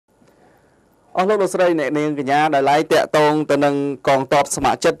អស់លោកលោកស្រីអ្នកនាងកញ្ញាដែលឡាយតាក់ទងទៅនឹងកងទ័ពស្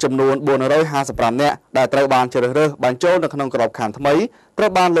ម័គ្រចិត្តចំនួន455នាក់ដែលត្រូវបានជ្រើសរើសបញ្ចូលនៅក្នុងក្របខ័ណ្ឌថ្មីត្រូ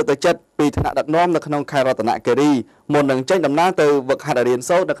វបានលើកទឹកចិត្តពីថ្នាក់ដឹកនាំនៅក្នុងខេត្តរតនគិរីមុននឹងចេញដំណើរទៅវឹកហាត់រៀន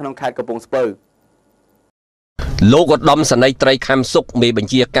សូត្រនៅក្នុងខេត្តកំពង់ស្ពឺលោកឧត្តមសេនីយ៍ត្រីខំសុខមេបញ្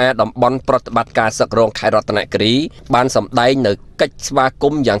ជាការតំបន់ប្រតិបត្តិការសឹករងខេត្តរតនគិរីបានសម្ដែងនៅកិច្ចស្វាគ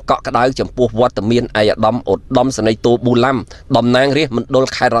មន៍យ៉ាងកក់ក្ដៅចំពោះវត្តមានឯកឧត្តមសេនីយ៍តូប៊ូឡាំតំណាងរាស្ត្រមណ្ឌល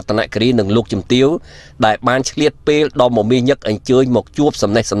ខេត្តរតនគិរីនិងលោកជំទាវដែលបានឆ្លៀតពេលដ៏មមាញឹកអញ្ជើញមកជួប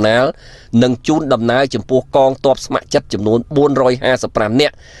សំណេះសំណាលនិងជូនដំណើរចំពោះកងទ័ពស្ម័គ្រចិត្តចំនួន455នា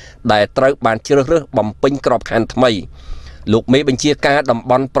ក់ដែលត្រូវបានជ្រើសរើសបំពេញក្របខ័ណ្ឌថ្មីលោកមេបញ្ជាការតំ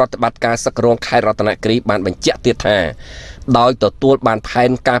បន់ប្រតិបត្តិការសឹករងខេត្តរតនគិរីបានបញ្ជាក់ទៀតថាដោយទទួលបានផែ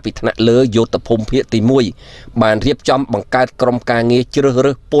នការពីថ្នាក់លើយោធភូមិភាគទី1បានរៀបចំបង្កើតក្រុមការងារជ្រើស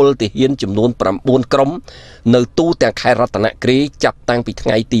រើសពលទាហានចំនួន9ក្រុមនៅទូទាំងខេត្តរតនគិរីចាប់តាំងពីថ្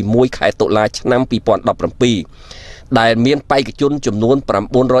ងៃទី1ខែតុលាឆ្នាំ2017ដែលមានបេក្ខជនចំនួន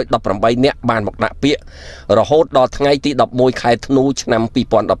918នាក់បានមកដាក់ពាក្យរហូតដល់ថ្ងៃទី11ខែធ្នូឆ្នាំ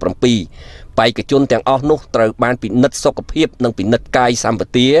2017បេក្ខជនទាំងអស់នោះត្រូវបានពិនិត្យសុខភាពនិងពិនិត្យកាយសម្ប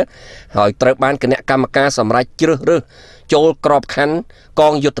ទាហើយត្រូវបានគណៈកម្មការសម្រេចជ្រើសរើសចូលក្របខ័ណ្ឌក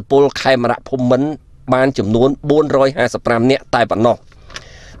ងយុទ្ធពលខេមរៈភូមិន្ទបានចំនួន455នាក់តែប៉ុណ្ណោះ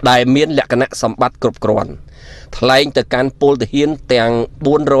ដែលមានលក្ខណៈសម្បត្តិគ្រប់គ្រាន់ថ្លែងទៅកាន់ពលទាហានទាំង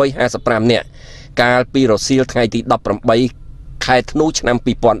455នាក់កាលពីរសៀលថ្ងៃទី18ខែធ្នូឆ្នាំ2017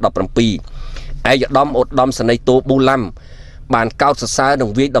ឯកឧត្តមសេនីយ៍តូប៊ូឡាំបានកោតសរសើរនិង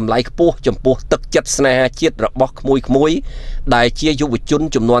វាយតម្លៃខ្ពស់ចំពោះទឹកចិត្តស្នេហាជាតិរបស់ក្មួយៗដែលជាយុវជន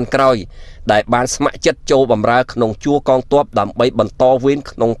ជំនាន់ក្រោយដែលបានស្ម័គ្រចិត្តចូលបម្រើក្នុងជួរកងទ័ពដើម្បីបន្តវេន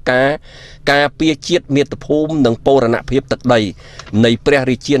ក្នុងការពារជាតិមាតុភូមិនិងបូរណភាពទឹកដីនៃព្រះ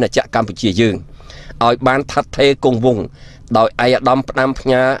រាជាណាចក្រកម្ពុជាយើងឲ្យបានឋិតថេរគង់វង្សដោយឯកឧត្តមផ្ដាំផ្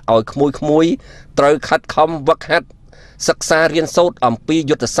ញើឲ្យក្មួយៗត្រូវខិតខំវឹកហាត់សិក្សារៀនសូត្រអំពី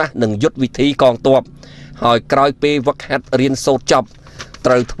យុទ្ធសាស្ត្រនិងយុទ្ធវិធីកងទ័ពហើយក្រោយពេលវឹកហាត់រៀនសូត្រចប់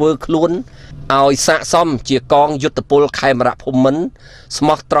ត្រូវធ្វើខ្លួនឲ្យស័ក្តិសមជាកងយុទ្ធពលខេមរៈភូមិន្ទស្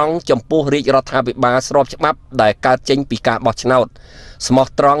មោះត្រង់ចំពោះរាជរដ្ឋាភិបាលស្របច្បាប់ដែលកើតចេញពីការបោះឆ្នោតស្មោះ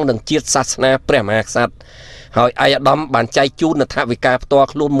ត្រង់នឹងជាតិសាសនាព្រះមហាក្សត្រហើយឯកឧត្តមបានចែកជូនថវិកាផ្ទាល់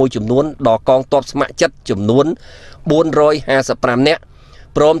ខ្លួនមួយចំនួនដល់កងទ័ពស្ម័គ្រចិត្តចំនួន455នាក់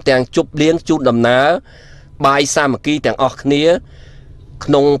ព្រមទាំងជប់លៀងជូនដំណើរបាយសាមគ្គីទាំងអស់គ្នា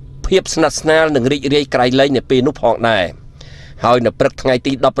ក្នុងភាពស្និទ្ធស្នាលនិងរីករាយក្រៃលែងនៅពេលនោះផងដែរហើយនៅព្រឹកថ្ងៃ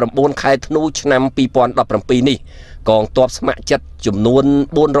ទី19ខែធ្នូឆ្នាំ2017នេះកងទ័ពស្ម័គ្រចិត្តចំនួន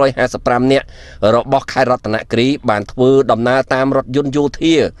455នាក់របស់ខេត្តរតនគិរីបានធ្វើដំណើរតាមរថយន្តយោ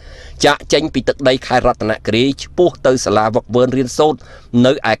ធាចាក់ចេញពីទឹកដីខេត្តរតនគិរីឆ្ពោះទៅសាលាវឹកវើរៀនសូត្រ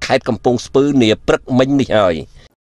នៅឯខេត្តកំពង់ស្ពឺនាព្រឹកមិញនេះហើយ